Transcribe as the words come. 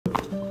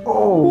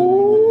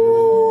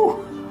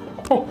Oh.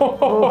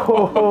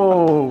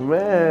 Oh,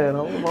 man,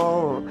 hold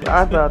on.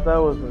 I thought that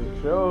was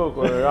a joke,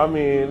 or I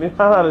mean, it's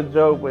not a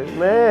joke, but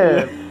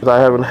man. I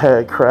haven't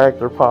had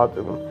cracked or popped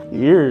in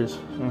years.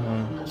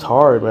 It's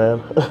hard,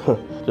 man.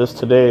 Just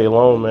today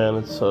alone, man,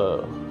 it's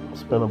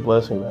been a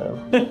blessing,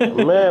 man.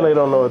 Man, they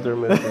don't know what they're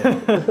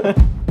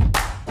missing.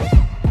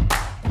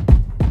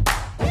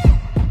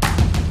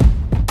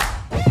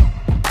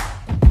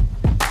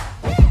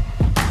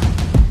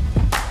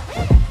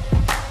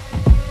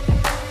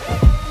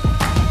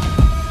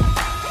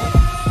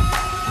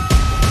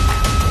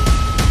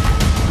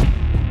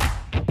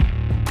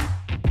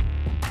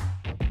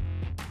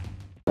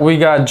 We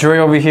got Dre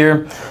over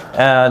here.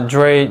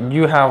 Dre,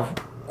 you have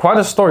quite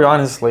a story,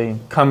 honestly,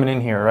 coming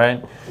in here,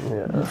 right?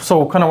 Yeah.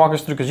 So kind of walk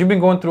us through, because you've been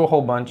going through a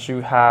whole bunch.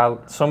 You've had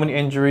so many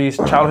injuries,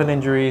 childhood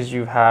injuries,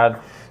 you've had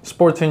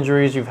sports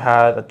injuries, you've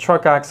had a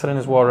truck accident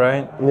as well,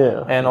 right?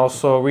 Yeah. And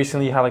also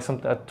recently you had like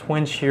a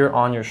twinge here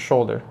on your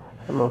shoulder.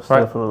 Most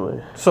right?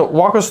 definitely. So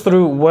walk us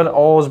through what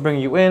all is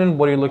bringing you in.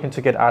 What are you looking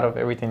to get out of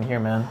everything here,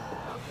 man?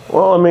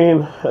 Well, I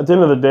mean, at the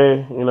end of the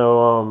day, you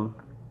know,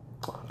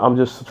 I'm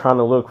just trying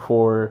to look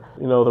for,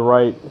 you know, the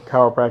right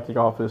chiropractic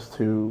office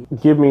to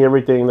give me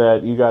everything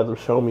that you guys have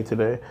shown me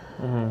today.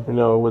 You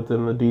know,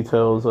 within the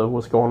details of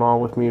what's going on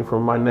with me,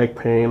 from my neck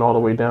pain all the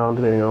way down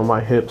to, you know, my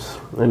hips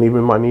and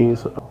even my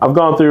knees. I've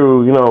gone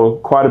through, you know,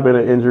 quite a bit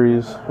of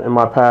injuries in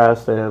my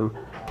past, and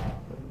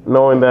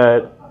knowing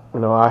that, you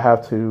know, I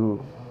have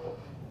to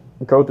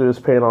go through this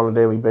pain on a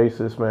daily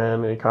basis,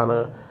 man, it kind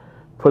of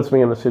puts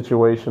me in a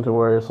situation to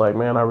where it's like,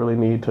 man, I really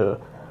need to,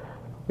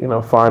 you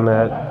know, find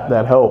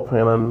that help.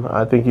 And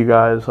I think you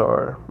guys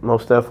are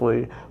most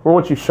definitely, for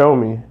what you show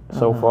me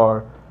so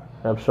far,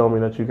 have shown me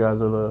that you guys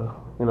are the,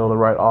 you know, the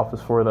right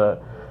office for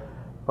that.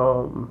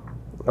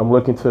 I'm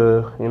looking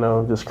to, you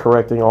know, just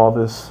correcting all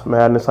this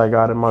madness I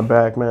got in my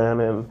back, man,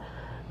 and,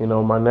 you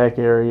know, my neck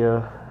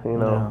area, you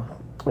know,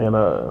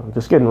 and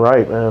just getting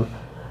right, man.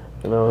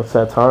 You know, it's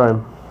that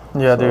time.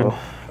 Yeah, so. Dude.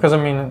 Because,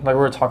 I mean, like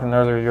we were talking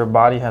earlier, your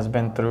body has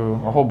been through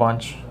a whole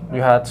bunch.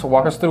 So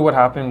walk us through what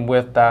happened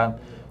with that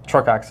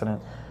truck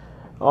accident.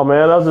 Oh,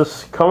 man, I was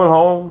just coming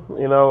home,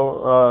 you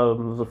know,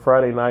 it was a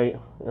Friday night,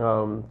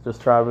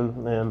 just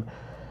driving, and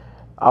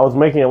I was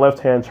making a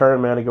left-hand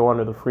turn, man, to go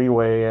under the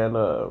freeway,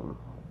 and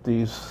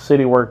these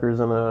city workers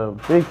in a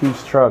big,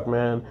 huge truck,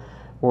 man,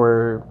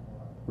 were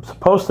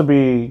supposed to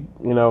be,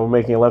 you know,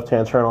 making a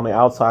left-hand turn on the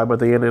outside, but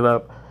they ended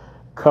up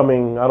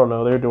coming, I don't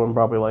know, they're doing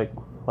probably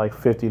like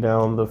 50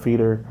 down the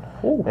feeder.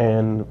 Ooh.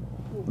 And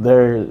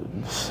they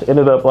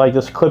ended up like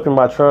just clipping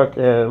my truck,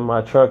 and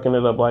my truck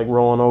ended up like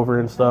rolling over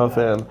and stuff,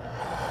 and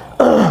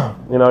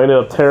you know, ended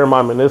up tearing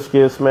my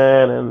meniscus,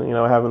 man, and, you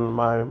know, having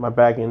my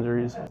back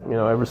injuries. You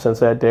know, ever since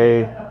that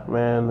day,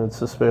 man, it's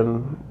just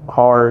been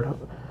hard,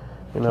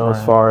 you know,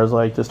 as far as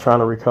like just trying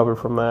to recover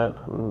from that,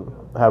 and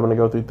having to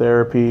go through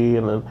therapy,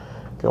 and then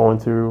going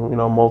through, you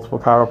know, multiple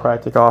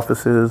chiropractic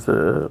offices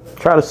to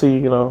try to see,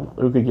 you know,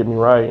 who could get me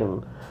right.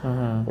 And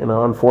you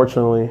know,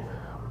 unfortunately,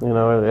 you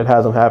know, it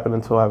hasn't happened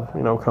until I've,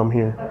 you know, come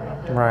here.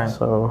 Right.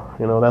 So,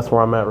 you know, that's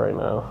where I'm at right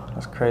now.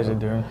 That's crazy,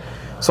 dude.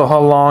 So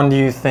how long do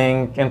you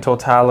think in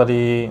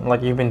totality,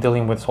 like, you've been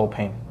dealing with this whole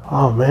pain?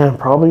 Oh, man,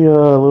 probably a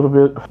little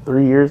bit,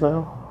 3 years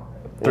now.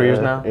 3 years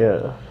now?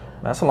 Yeah.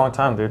 That's a long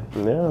time, dude.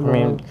 Yeah, I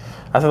mean,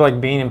 I feel like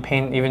being in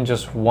pain even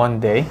just one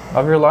day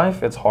of your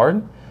life, it's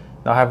hard.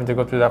 Now having to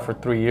go through that for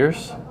 3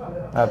 years,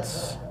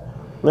 that's...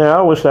 Yeah,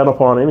 I wish that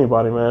upon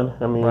anybody, man.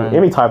 I mean,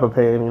 any type of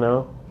pain, you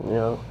know.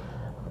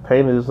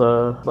 Pain is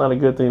not a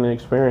good thing to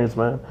experience,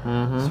 man.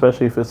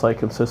 Especially if it's like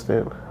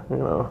consistent, you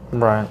know.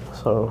 Right.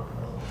 So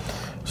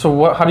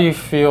what? How do you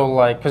feel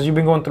like? Because you've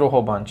been going through a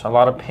whole bunch, a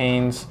lot of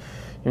pains.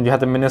 You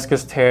had the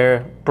meniscus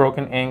tear,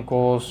 broken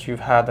ankles.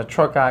 You've had the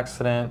truck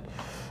accident.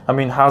 I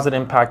mean, how's it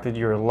impacted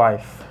your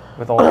life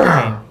with all the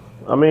pain?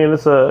 I mean,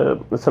 it's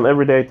an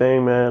everyday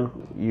thing, man.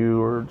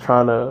 You're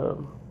trying to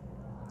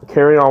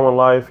carry on with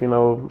life, you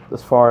know,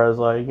 as far as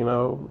like, you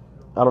know,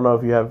 I don't know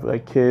if you have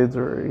like kids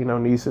or, you know,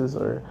 nieces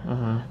or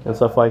and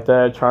stuff like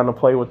that, trying to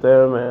play with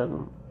them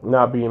and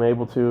not being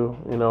able to,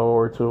 you know,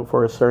 or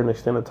for a certain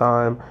extent of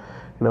time,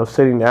 you know,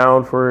 sitting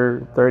down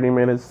for 30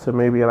 minutes to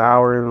maybe an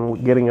hour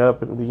and getting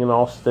up and being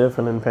all stiff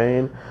and in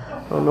pain.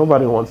 Well,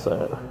 nobody wants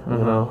that, you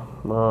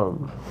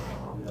know.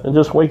 And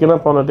just waking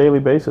up on a daily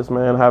basis,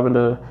 man, having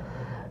to,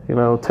 you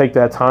know, take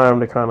that time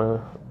to kind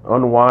of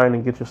unwind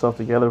and get yourself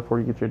together before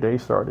you get your day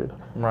started.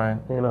 Right.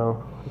 You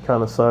know, it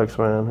kind of sucks,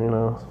 man, you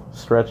know,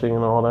 stretching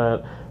and all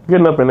that.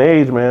 Getting up in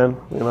age, man,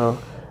 you know,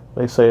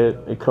 they say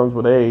it comes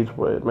with age,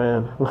 but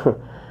man,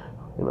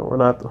 you know, we're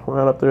not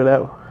up there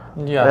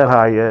that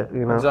high yet,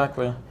 you know.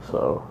 Exactly.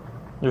 So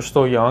you're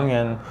still young,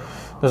 and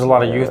there's a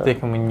lot of youth they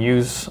can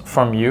use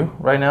from you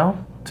right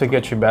now to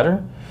get you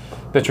better.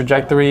 The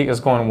trajectory is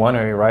going one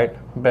way, right?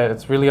 But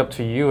it's really up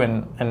to you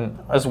and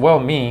as well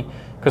me,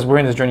 because we're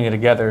in this journey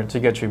together to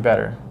get you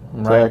better,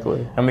 right?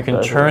 Exactly. And we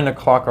can turn the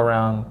clock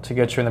around to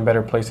get you in a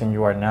better place than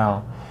you are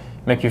now,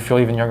 make you feel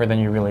even younger than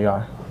you really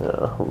are.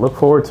 Yeah, look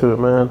forward to it,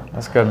 man.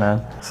 That's good,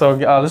 man. So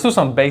let's do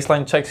some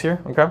baseline checks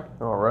here, okay?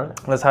 All right.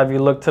 right. Let's have you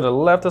look to the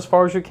left as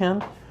far as you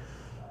can.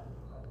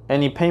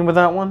 Any pain with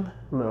that one?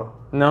 No.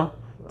 No?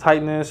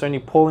 Tightness or any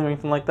pulling or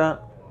anything like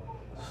that?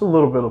 Just a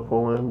little bit of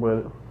pulling,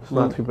 but it's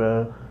not too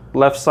bad.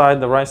 Left side,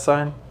 the right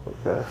side?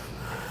 Okay.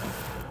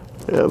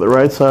 Yeah, the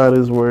right side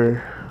is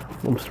where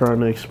I'm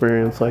starting to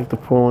experience like the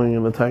pulling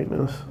and the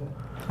tightness.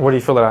 Where do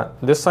you feel it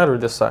at? This side or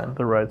this side?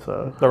 The right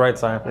side. The right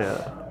side.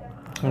 Yeah.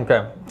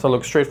 Okay, so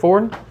look straight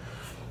forward.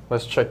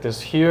 Let's check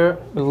this here.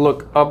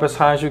 Look up as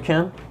high as you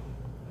can.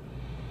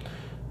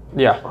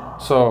 Yeah,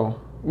 so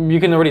you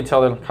can already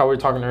tell that how we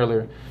were talking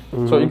earlier.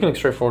 So you can look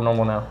straight forward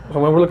normal now. So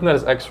when we're looking at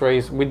his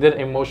x-rays, we did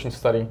a motion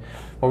study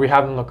where we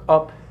have him look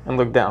up and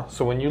look down.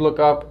 So when you look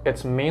up,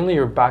 it's mainly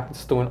your back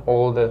that's doing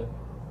all the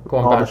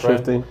going all back, the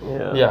shifting. right?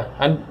 Yeah. Yeah,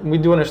 and we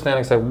do understand,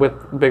 like I said,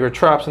 with bigger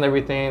traps and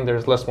everything,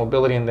 there's less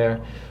mobility in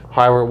there.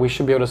 However, we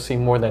should be able to see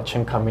more of that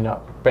chin coming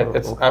up. But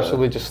it's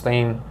absolutely just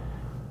staying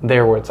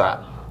there where it's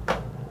at.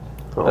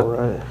 All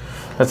right.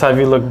 Let's have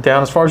you look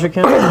down as far as you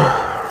can.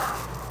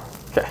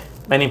 Okay.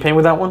 Any pain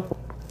with that one?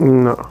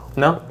 No.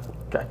 No?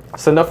 Okay.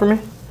 Stand up for me.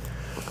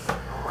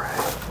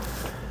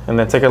 And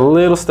then take a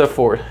little step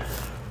forward.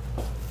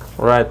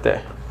 Right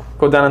there.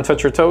 Go down and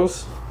touch your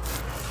toes.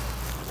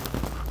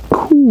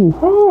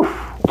 Ooh.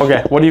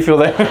 Okay, what do you feel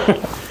there?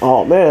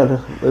 Oh man,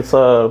 it's you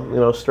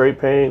know, straight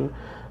pain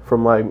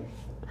from like,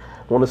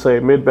 I want to say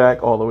mid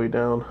back all the way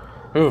down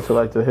Oof. to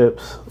like the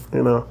hips.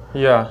 You know.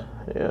 Yeah.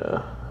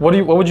 Yeah. What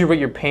would you rate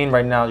your pain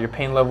right now? Your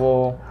pain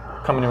level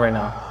coming in right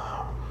now?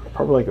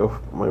 Probably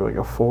maybe like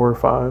a 4 or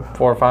 5.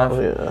 4 or 5?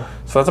 Yeah.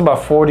 So that's about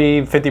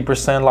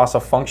 40-50% loss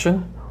of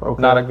function.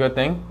 Okay. Not a good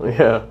thing.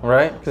 Yeah.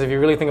 Right? Because if you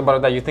really think about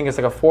it, that you think it's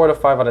like a 4 to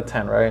 5 out of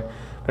 10, right?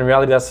 But in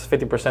reality, that's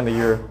 50% that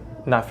you're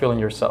not feeling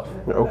yourself.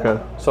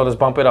 Okay. So let's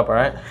bump it up, all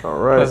right? All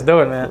right. Let's do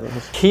it, man.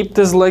 Keep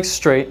this leg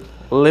straight.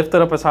 Lift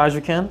it up as high as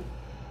you can.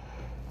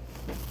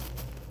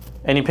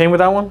 Any pain with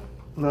that one?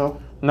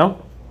 No.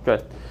 No?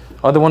 Good.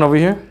 Other one over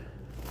here?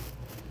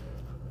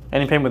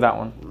 Any pain with that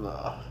one?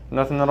 No.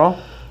 Nothing at all?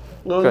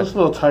 No, Good. there's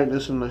no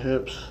tightness in the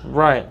hips.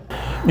 Right.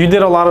 You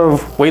did a lot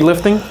of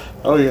weightlifting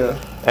Oh yeah.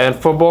 and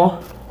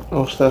football?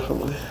 Most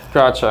definitely.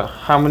 Gotcha.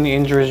 How many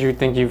injuries do you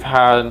think you've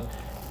had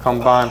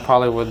combined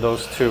probably with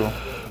those two?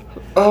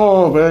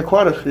 Oh man,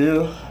 quite a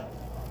few.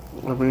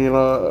 I mean,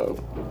 I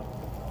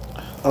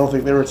don't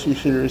think they were too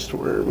serious to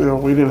where, you know,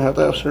 we didn't have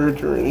to have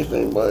surgery or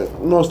anything, but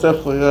most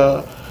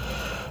definitely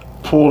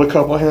pulled a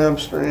couple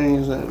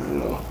hamstrings and, you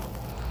know,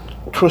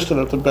 twisted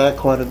up the back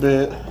quite a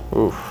bit.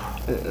 Oof.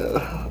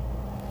 Yeah.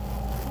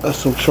 That's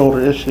some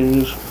shoulder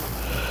issues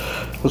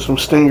with some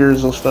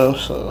stingers and stuff,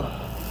 so.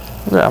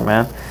 Yeah,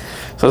 man.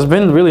 So it's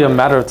been really a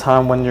matter of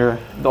time when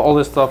all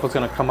this stuff was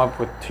going to come up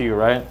to you,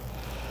 right?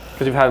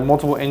 Because you've had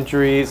multiple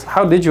injuries.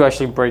 How did you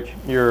actually break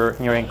your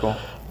ankle?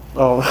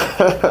 Oh,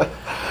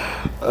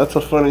 that's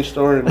a funny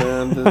story,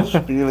 man.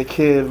 Just being a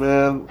kid,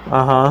 man.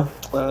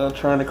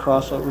 Trying to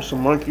cross over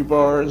some monkey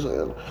bars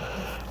and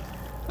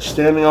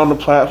standing on the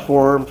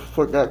platform,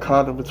 foot got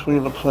caught in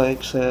between the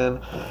planks and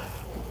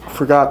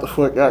forgot the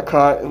foot got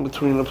caught in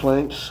between the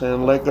planks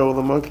and let go of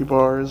the monkey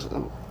bars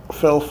and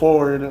fell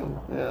forward and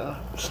yeah,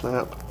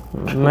 snapped.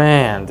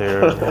 Man,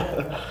 dude.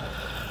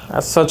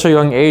 That's such a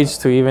young age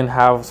to even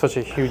have such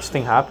a huge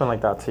thing happen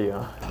like that to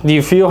you. Do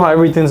you feel how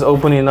everything's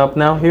opening up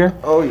now here?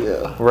 Oh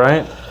yeah.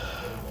 Right?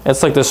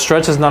 It's like the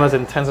stretch is not as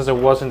intense as it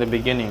was in the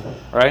beginning,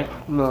 right?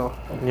 No.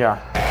 Yeah.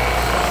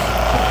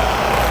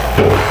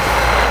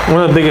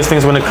 One of the biggest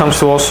things when it comes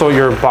to also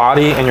your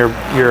body and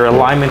your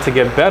alignment to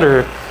get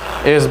better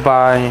is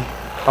by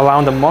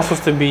allowing the muscles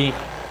to be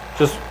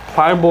just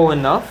pliable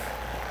enough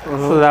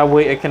so that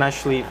way it can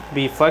actually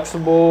be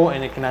flexible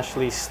and it can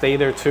actually stay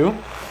there too.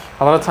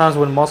 A lot of times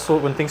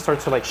when things start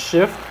to like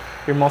shift,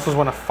 your muscles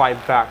want to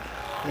fight back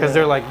because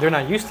they're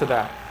not used to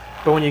that.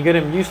 But when you get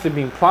them used to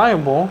being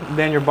pliable,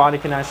 then your body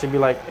can actually be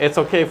like, it's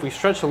okay if we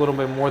stretch a little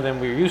bit more than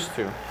we're used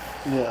to.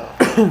 Yeah.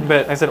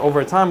 But like I said,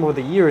 over time, over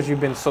the years, you've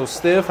been so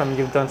stiff. I mean,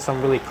 you've done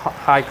some really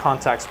high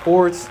contact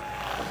sports.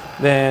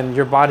 Then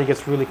your body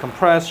gets really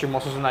compressed. Your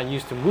muscles are not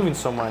used to moving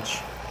so much.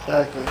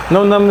 Exactly.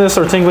 No numbness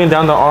or tingling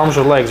down the arms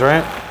or legs,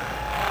 right?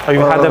 Oh,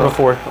 you've had that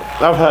before?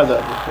 I've had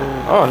that before.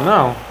 Oh,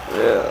 no.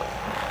 Yeah.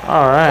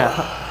 All right.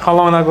 How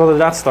long ago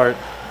did that start?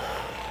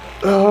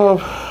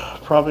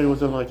 Probably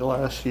within like the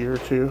last year or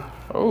two.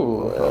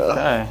 Oh,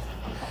 okay.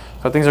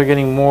 So things are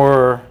getting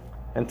more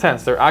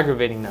intense. They're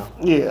aggravating now.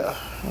 Yeah.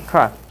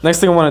 Okay. Next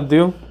thing I want to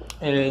do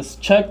is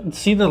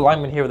see the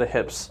alignment here of the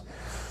hips.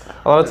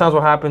 A lot of times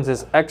what happens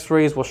is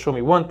x-rays will show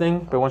me one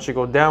thing, but once you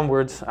go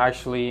downwards,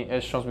 actually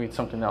it shows me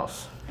something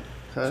else.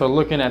 Okay. So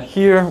looking at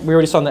here, we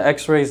already saw in the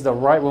x-rays, the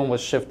right one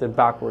was shifted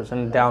backwards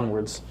and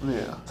downwards.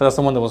 Yeah. So that's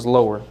the one that was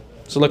lower.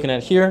 So looking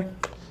at here,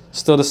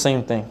 still the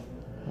same thing.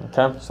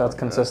 Okay, so that's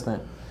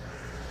consistent.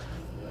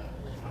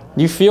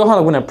 You feel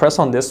how when I press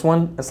on this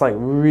one, it's like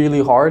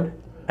really hard,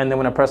 and then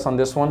when I press on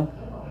this one,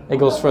 it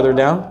goes further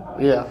down?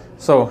 Yeah.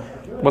 So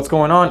what's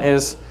going on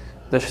is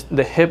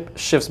the hip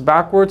shifts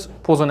backwards,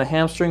 pulls on the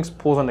hamstrings,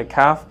 pulls on the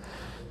calf,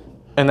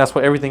 and that's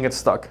where everything gets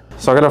stuck.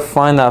 So I gotta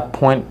find that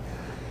point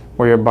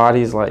where your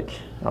body's like,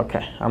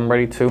 okay, I'm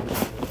ready to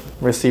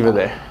Receive it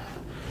there.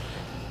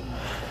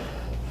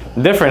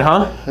 Different,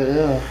 huh?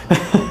 Yeah.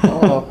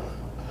 Oh.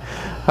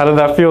 How did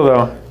that feel,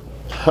 though?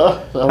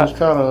 That was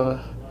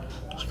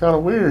kind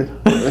of weird,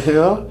 you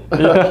know?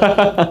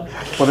 Yeah.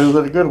 But it was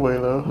in a good way,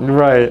 though.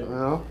 Right. You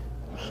know?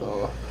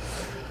 So.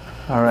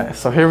 All right,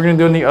 so here we're gonna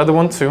do the other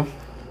one too.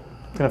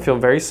 It's gonna feel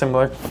very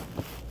similar,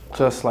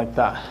 just like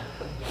that.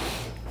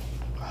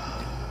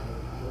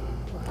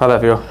 How'd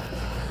that feel?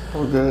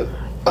 We're good.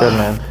 Good,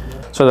 man.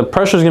 So the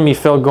pressure is gonna be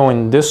felt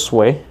going this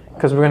way,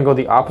 because we're gonna go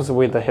the opposite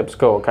way the hips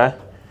go, okay?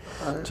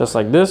 Right. Just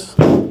like this.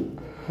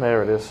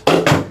 There it is.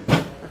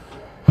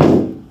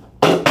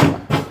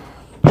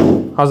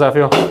 How's that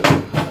feel? I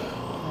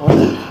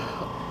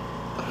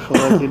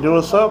feel like you're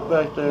doing something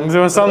back there. You're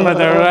doing something back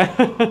there, right?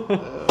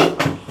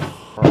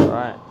 All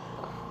right.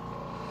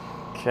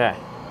 Okay.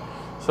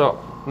 So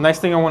next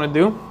thing I want to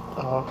do,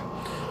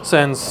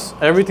 since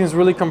everything's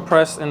really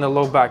compressed in the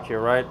low back here,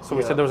 right? So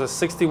we said there was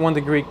a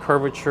 61-degree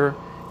curvature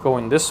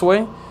going this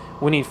way.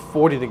 We need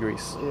 40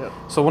 degrees. Yeah.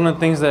 So one of the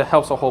things that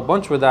helps a whole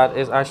bunch with that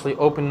is actually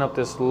opening up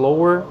this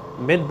lower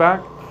mid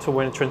back to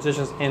when it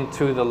transitions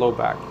into the low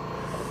back.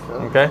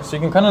 Okay, so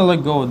you can kind of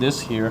let go of this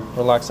here,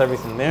 relax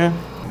everything there.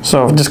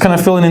 So just kind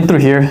of filling in through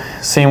here,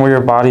 seeing where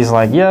your body's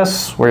like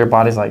yes, where your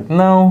body's like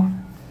no.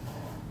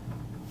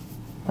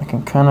 I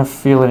can kind of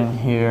feel it in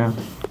here.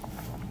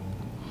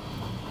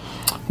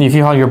 You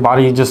feel how your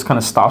body just kind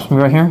of stops me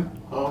right here?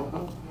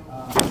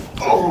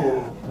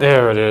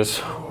 There it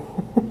is.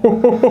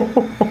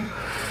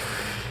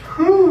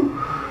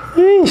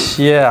 Yeesh,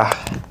 yeah.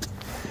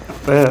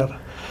 Man,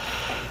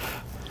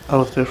 that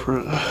was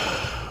different.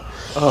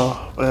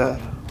 Oh, man.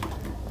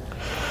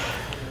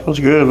 That was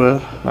good,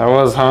 man. That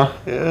was, huh?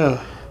 Yeah.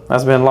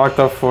 That's been locked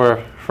up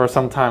for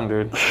some time,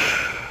 dude.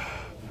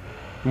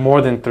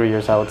 More than 3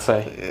 years, I would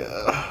say.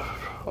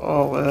 Yeah.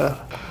 Oh, man.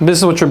 This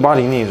is what your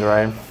body needs,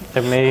 right?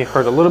 It may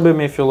hurt a little bit,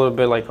 may feel a little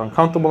bit like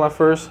uncomfortable at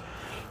first,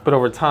 but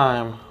over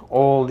time,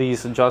 all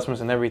these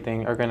adjustments and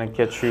everything are gonna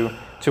get you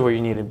to where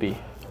you need to be.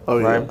 Oh,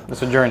 right? Yeah.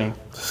 It's a journey.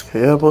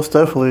 Yeah, most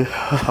definitely.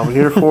 I'm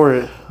here for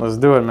it. Let's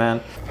do it,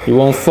 man. You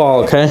won't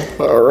fall, okay?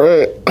 All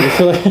right.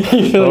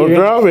 Don't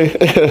drop me.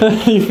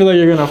 You feel like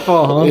you're gonna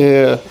fall, huh?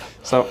 Yeah.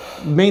 So,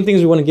 main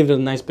things we want to give it a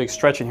nice big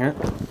stretch in here.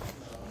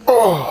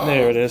 Oh.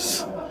 There it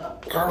is.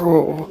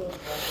 Oh.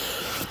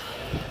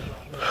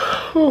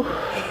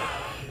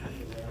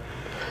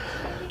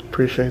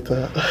 Appreciate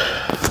that.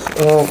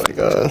 Oh my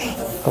gosh,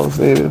 that was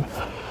needed.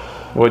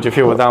 What'd you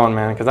feel with that one,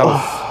 man? Because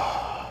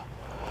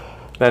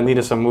that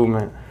needed some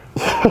movement.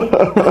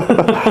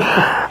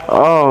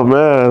 Oh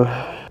man,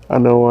 I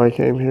know why I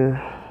came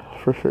here,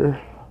 for sure.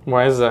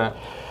 Why is that?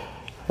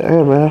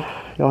 Hey man,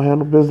 y'all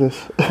handle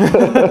business.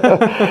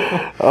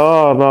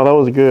 Oh no, that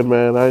was good,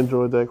 man. I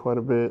enjoyed that quite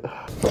a bit.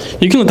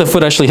 You can let the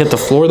foot actually hit the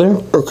floor there.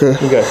 Okay.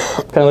 Okay.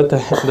 Kind of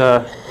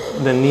let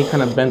the knee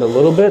kind of bend a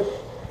little bit.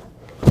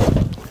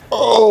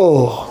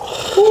 Oh.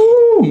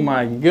 Oh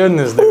my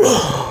goodness, dude.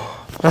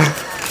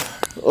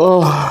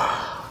 Oh.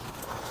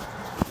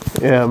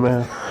 Yeah,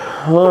 man.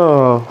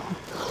 Oh.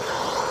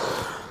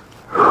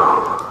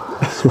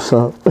 That's what's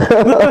up.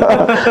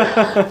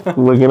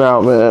 Looking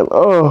out, man.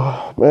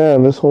 Oh,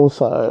 man, this whole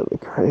side is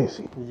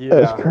crazy. Yeah.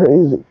 That's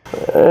crazy.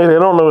 Hey, they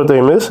don't know what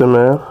they're missing,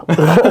 man.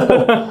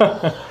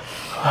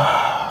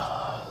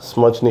 It's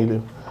much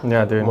needed.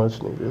 Yeah, dude.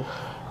 Much needed.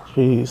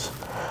 Jeez.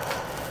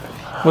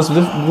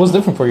 What's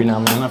different for you now,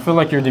 man? I feel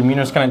like your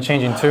demeanor's kind of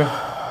changing too.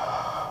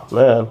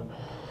 Man,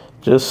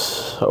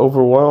 just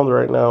overwhelmed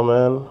right now,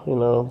 man. You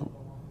know,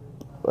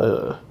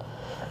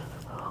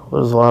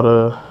 there's a lot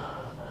of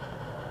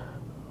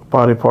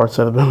body parts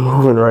that have been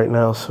moving right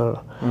now, so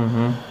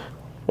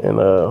in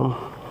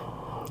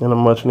a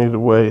much needed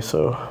way.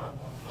 So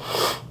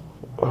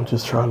I'm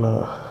just trying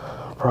to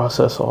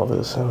process all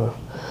this, and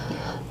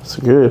it's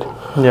good.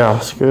 Yeah,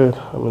 it's good.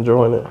 I'm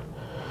enjoying it.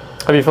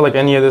 Have you felt like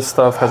any of this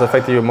stuff has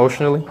affected you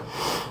emotionally?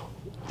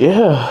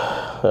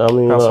 Yeah, I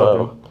mean,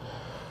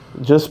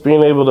 just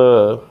being able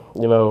to,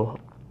 you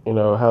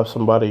know, have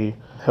somebody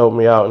help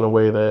me out in a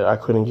way that I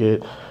couldn't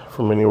get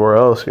from anywhere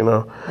else, you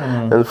know.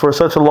 And for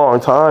such a long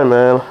time,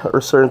 man,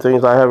 there's certain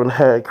things I haven't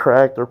had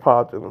cracked or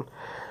popped in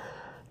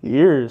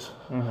years.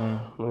 You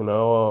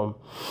know,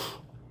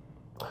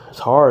 it's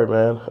hard,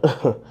 man.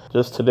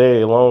 Just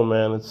today alone,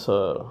 man, it's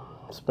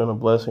been a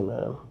blessing,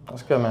 man.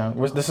 That's good, man.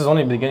 This is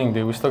only the beginning,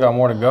 dude. We still got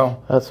more to go.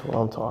 That's what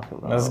I'm talking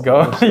about. Let's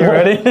go. You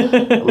ready?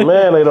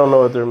 Man, they don't know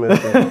what they're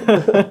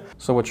missing.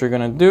 So what you're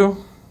gonna do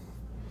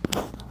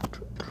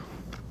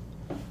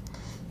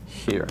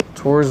here,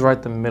 towards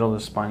right the middle of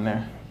the spine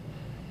there.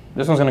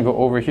 This one's gonna go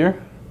over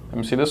here. Let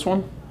me see this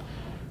one.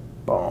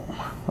 Boom,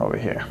 over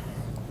here.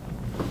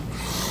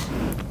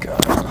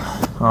 Good.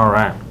 All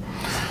right.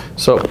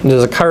 So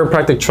there's a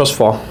chiropractic trust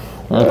fall.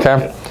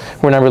 Okay.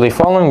 We're not really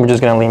falling. We're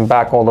just gonna lean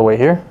back all the way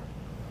here.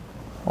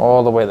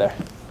 All the way there.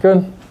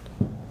 Good.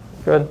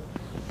 Good.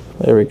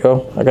 There we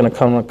go. I'm gonna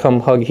come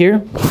hug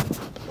here.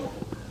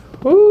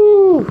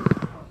 Woo!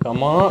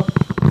 Come on up.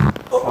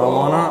 Come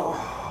on up.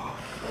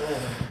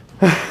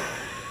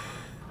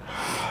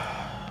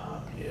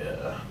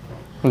 Yeah.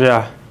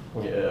 Yeah.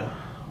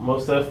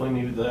 most definitely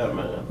needed that,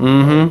 man.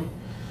 Mm-hmm.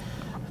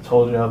 I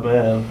told you,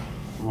 man,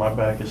 my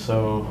back is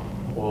so,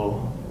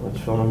 well, it's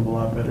feeling a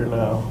lot better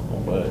now,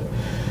 but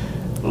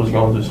it was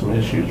going through some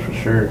issues for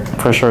sure.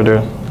 For sure,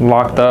 dude.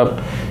 Locked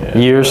up,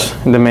 years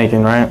in the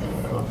making, right?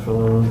 I'm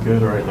feeling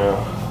good right now.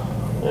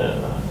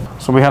 Yeah.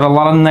 So we had a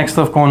lot of neck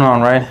stuff going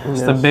on, right?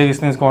 It's the biggest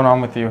things going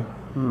on with you.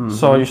 Mm-hmm.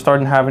 So you're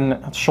starting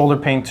having shoulder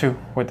pain too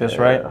with this,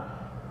 right?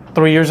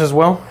 3 years as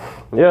well?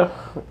 Yeah.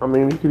 I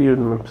mean, you could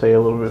even say a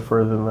little bit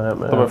further than that,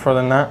 man. A little bit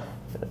further than that?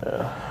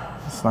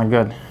 Yeah. It's not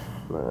good.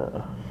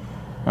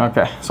 Yeah.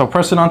 Okay, so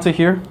press it onto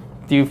here.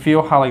 Do you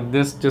feel how like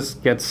this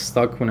just gets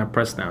stuck when I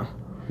press down?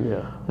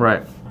 Yeah.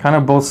 Right. Kind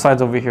of both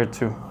sides over here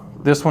too.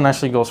 This one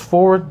actually goes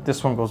forward.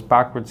 This one goes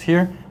backwards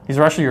here. These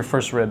are actually your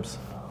first ribs.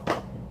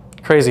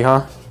 Crazy,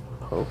 huh?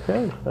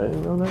 Okay, I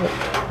didn't know that.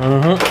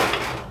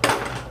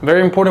 Mm-hmm.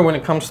 Very important when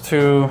it comes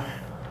to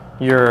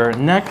your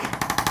neck,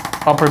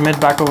 upper mid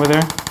back over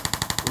there.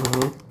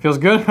 Mm-hmm. Feels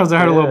good? How's it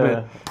hurt a little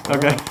bit?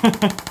 Okay.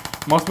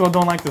 Most people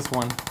don't like this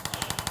one.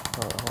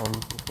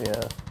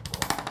 Yeah.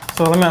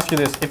 So let me ask you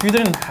this. If you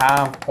didn't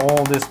have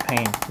all this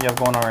pain you have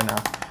going on right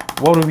now,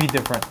 what would be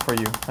different for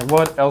you? Like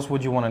what else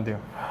would you want to do?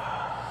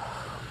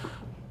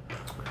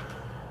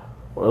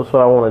 What else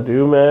would I want to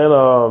do,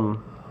 man?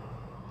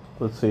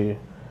 Let's see.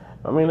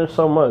 I mean, there's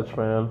so much,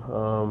 man.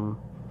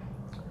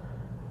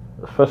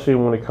 Especially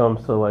when it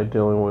comes to like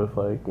dealing with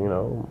like, you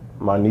know,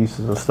 my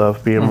nieces and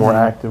stuff, being more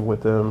active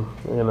with them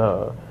and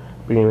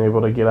being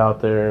able to get out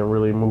there and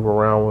really move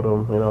around with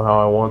them, you know, how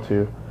I want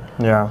to.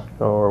 Yeah.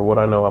 Or what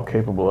I know I'm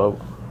capable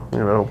of, you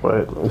know,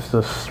 but it's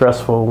just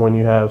stressful when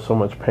you have so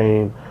much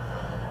pain,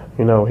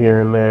 you know,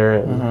 here and there,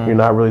 and you're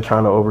not really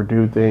trying to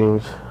overdo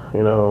things,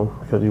 you know,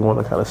 because you want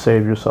to kind of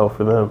save yourself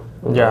for them.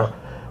 You know?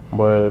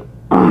 But,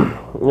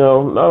 you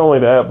know, not only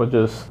that, but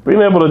just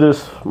being able to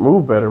just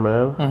move better,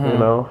 man, you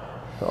know,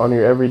 on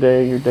your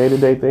everyday, your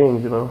day-to-day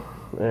things, you know,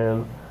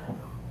 and,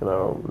 you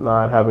know,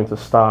 not having to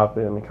stop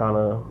and kind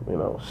of, you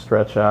know,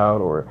 stretch out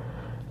or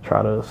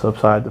try to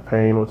subside the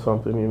pain with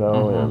something, you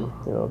know,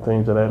 and, you know,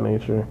 things of that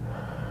nature,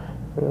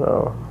 you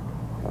know,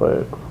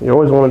 but you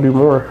always want to do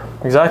more.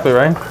 Exactly,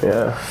 right?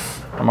 Yeah.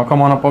 I'm gonna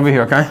come on up over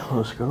here, okay?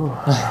 Let's go.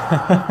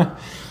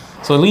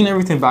 So lean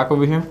everything back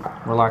over here.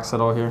 Relax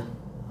it all here.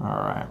 All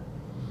right.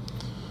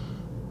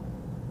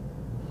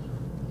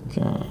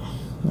 Okay,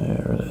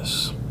 there it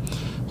is.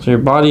 So your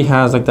body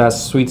has like that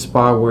sweet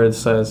spot where it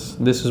says,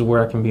 this is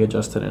where I can be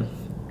adjusted in.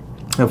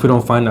 If we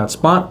don't find that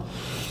spot,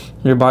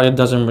 your body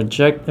doesn't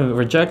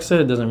rejects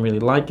it, it doesn't really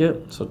like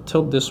it. So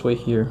tilt this way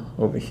here,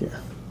 over here.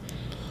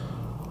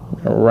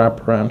 I'm gonna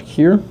wrap around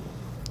here.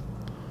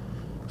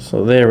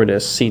 So there it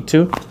is,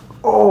 C2.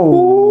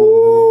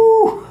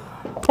 Oh!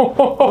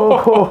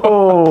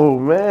 Oh,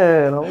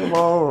 man, hold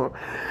on.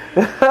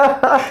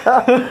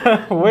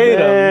 Wait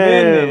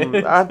a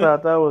minute. I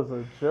thought that was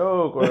a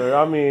joke, or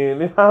I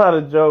mean, it's not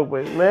a joke,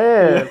 but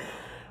man.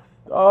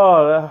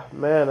 Oh,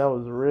 that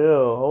was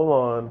real. Hold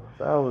on.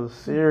 That was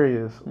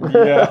serious.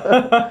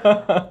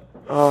 Yeah.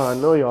 Oh, I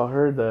know y'all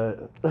heard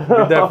that. We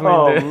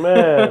definitely did. Oh,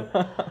 man.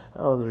 That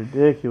was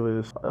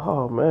ridiculous.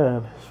 Oh,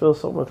 man. It feels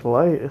so much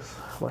light.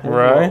 My head's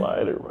right?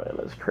 lighter, man.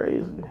 That's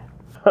crazy.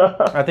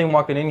 I think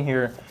walking in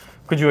here,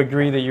 could you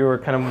agree that you were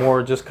kind of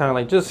more just kind of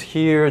like just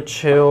here,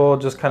 chill,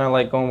 just kind of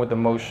like going with the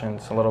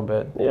motions a little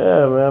bit?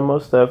 Yeah, man,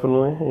 most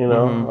definitely. You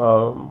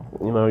know,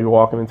 you know, you're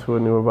walking into a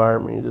new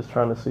environment, you're just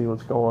trying to see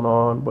what's going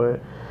on,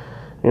 but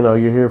you know,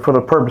 you're here for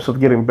the purpose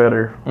of getting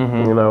better.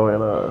 You know,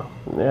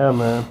 and yeah,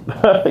 man,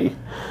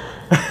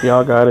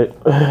 y'all got it.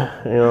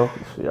 You know,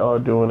 y'all are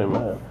doing it,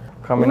 man.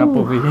 Coming up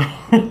over here.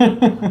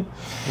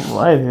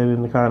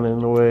 Lightheaded kind of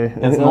in a way.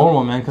 It's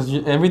normal, man, because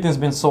everything's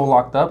been so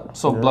locked up,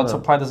 so blood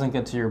supply doesn't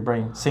get to your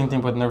brain. Same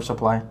thing with nerve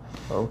supply.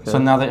 Okay. So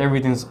now that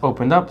everything's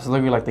opened up, it's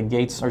literally like the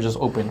gates are just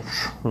open.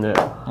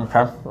 Yeah.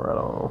 Okay. Right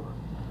on.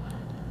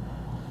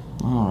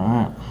 All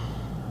right.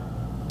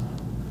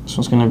 So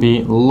it's gonna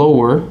be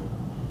lower.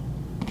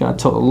 Gotta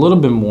tilt a little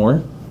bit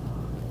more.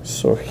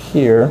 So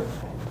here,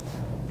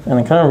 and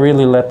then kind of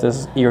really let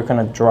this ear kind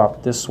of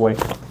drop this way.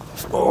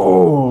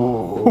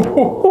 Oh,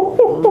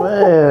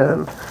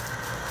 man.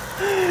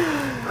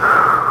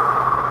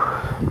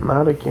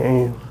 Not a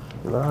game.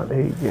 Not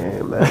a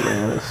game. That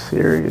man is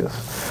serious.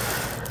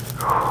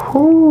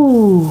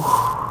 Whew.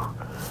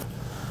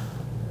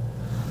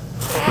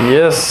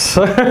 Yes,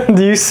 sir.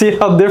 Do you see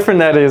how different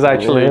that is,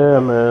 actually? Yeah,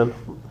 man.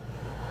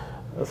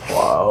 That's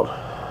wild.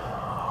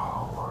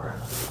 Oh, Lord.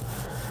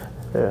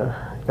 Yeah,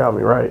 got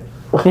me right.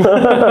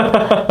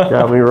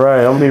 Got me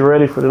right. I'm gonna be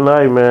ready for the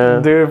night,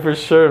 man. Dude, for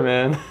sure,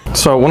 man.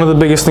 So one of the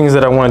biggest things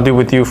that I want to do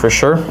with you for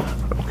sure,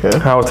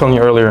 how I was telling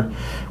you earlier,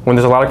 when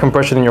there's a lot of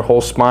compression in your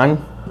whole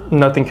spine,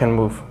 nothing can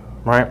move,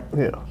 right?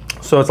 Yeah.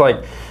 So it's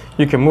like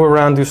you can move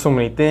around, do so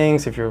many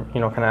things if you're, you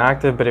know, kind of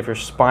active, but if your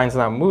spine's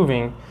not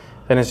moving,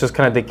 then it's just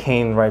kind of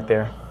decaying right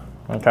there.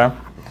 Okay?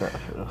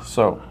 Gotcha.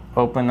 So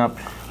open up,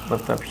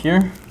 lift up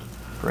here,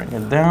 bring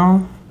it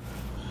down,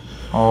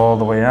 all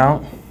the way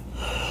out.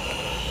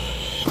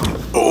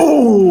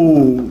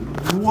 Oh,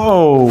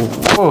 Whoa.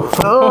 Whoa.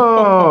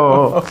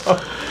 Oh.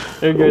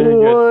 You're good,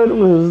 you're What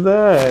was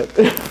that?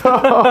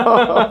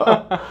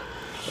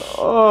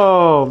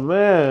 Oh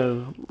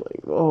man,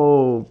 like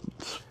oh,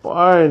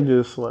 spine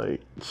just like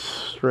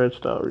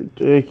stretched out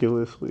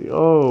ridiculously.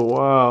 Oh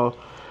wow,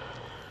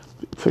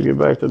 took it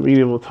back to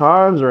medieval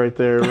times right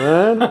there,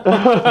 man.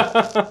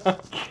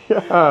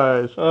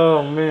 Gosh.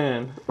 Oh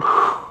man.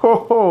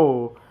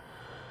 Oh.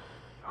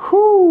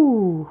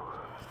 Whew.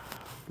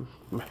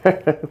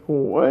 Man,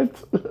 what?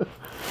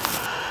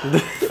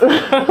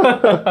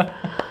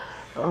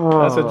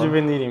 That's what you've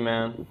been needing,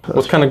 man.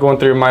 What's kind of going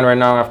through your mind right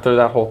now after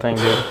that whole thing,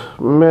 dude?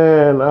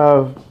 Man,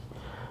 I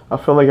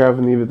feel like I've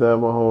needed that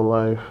my whole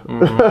life.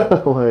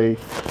 Like,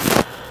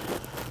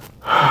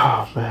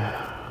 oh man,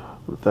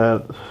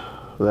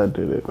 that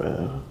did it,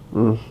 man.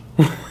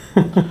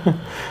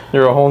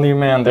 You're a whole new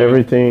man, dude.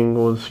 Everything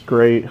was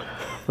great,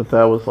 but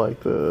that was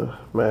like that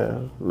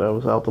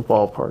was out the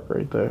ballpark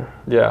right there.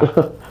 Yeah.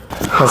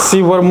 Let's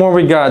see what more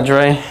we got,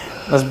 Dre.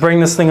 Let's bring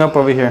this thing up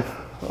over here.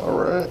 All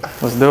right.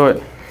 Let's do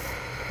it.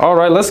 All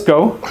right, let's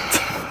go.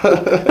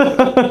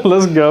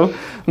 Let's go.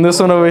 And this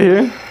one over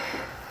here.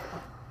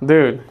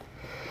 Dude,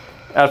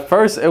 at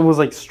first it was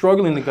like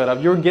struggling to get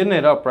up. You were getting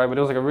it up, right? But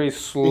it was like a really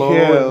slow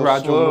and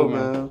gradual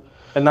movement. Man.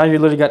 And now you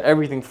literally got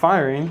everything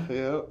firing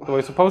the way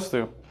it's supposed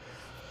to.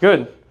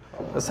 Good.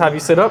 Let's have you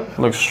sit up.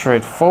 Look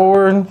straight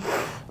forward.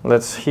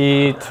 Let's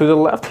heat to the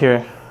left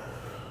here.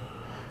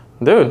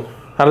 Dude,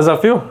 how does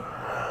that feel?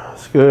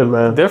 It's good,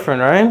 man. Different,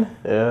 right?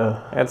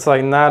 Yeah. It's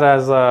like not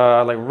as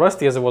like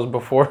rusty as it was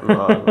before.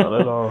 No, not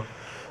at all.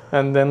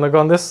 And then look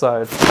on this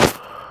side.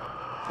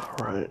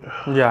 Right.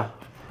 Yeah.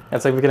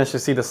 It's like we can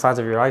actually see the sides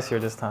of your eyes here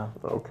this time.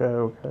 Okay,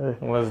 okay.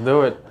 Let's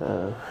do it.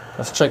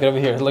 Let's check it over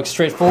here. Look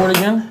straight forward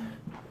again.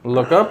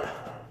 Look up.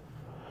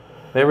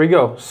 There we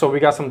go. So we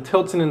got some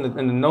tilting in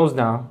the nose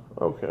now.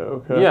 Okay,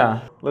 okay.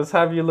 Yeah. Let's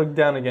have you look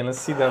down again. Let's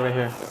see that right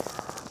here.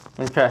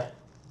 Okay.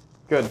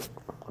 Good.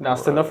 Now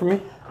stand up for me.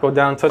 Go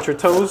down and touch your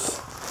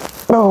toes.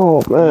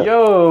 Oh, man.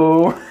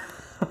 Yo.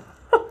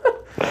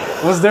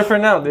 What's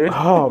different now, dude?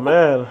 Oh,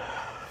 man.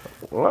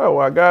 Wow,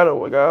 I got it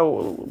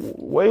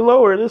way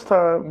lower this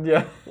time.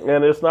 Yeah.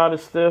 And it's not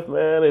as stiff,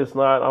 man. It's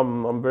not,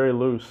 I'm very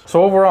loose.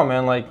 So overall,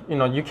 man, like, you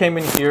know, you came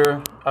in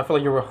here, I feel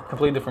like you were a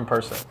completely different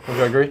person. Would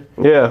you agree?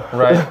 Yeah.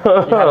 Right.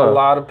 You had a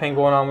lot of pain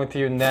going on with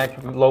your neck,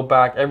 low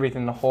back,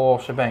 everything, the whole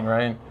shebang,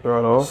 right?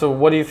 Right on. So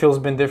what do you feel has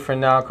been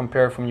different now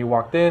compared from you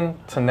walked in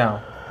to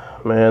now?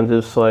 Man,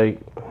 just like,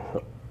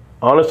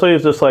 honestly,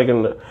 it's just like,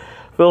 I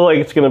feel like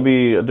it's going to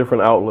be a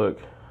different outlook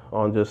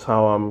on just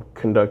how I'm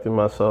conducting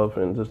myself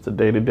and just the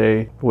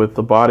day-to-day with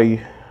the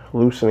body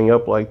loosening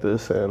up like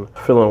this and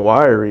feeling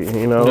wiry,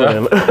 you know,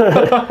 and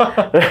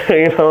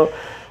you know,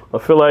 I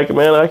feel like,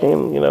 man, I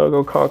can, you know,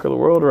 go conquer the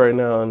world right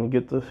now and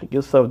get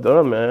stuff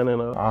done, man.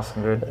 And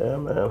awesome, dude. Yeah,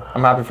 man.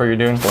 I'm happy for you,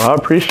 dude. Well, I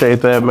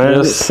appreciate that, man.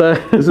 Yes, sir.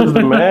 This is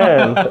the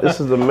man. This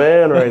is the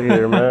man right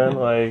here, man.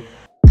 Like.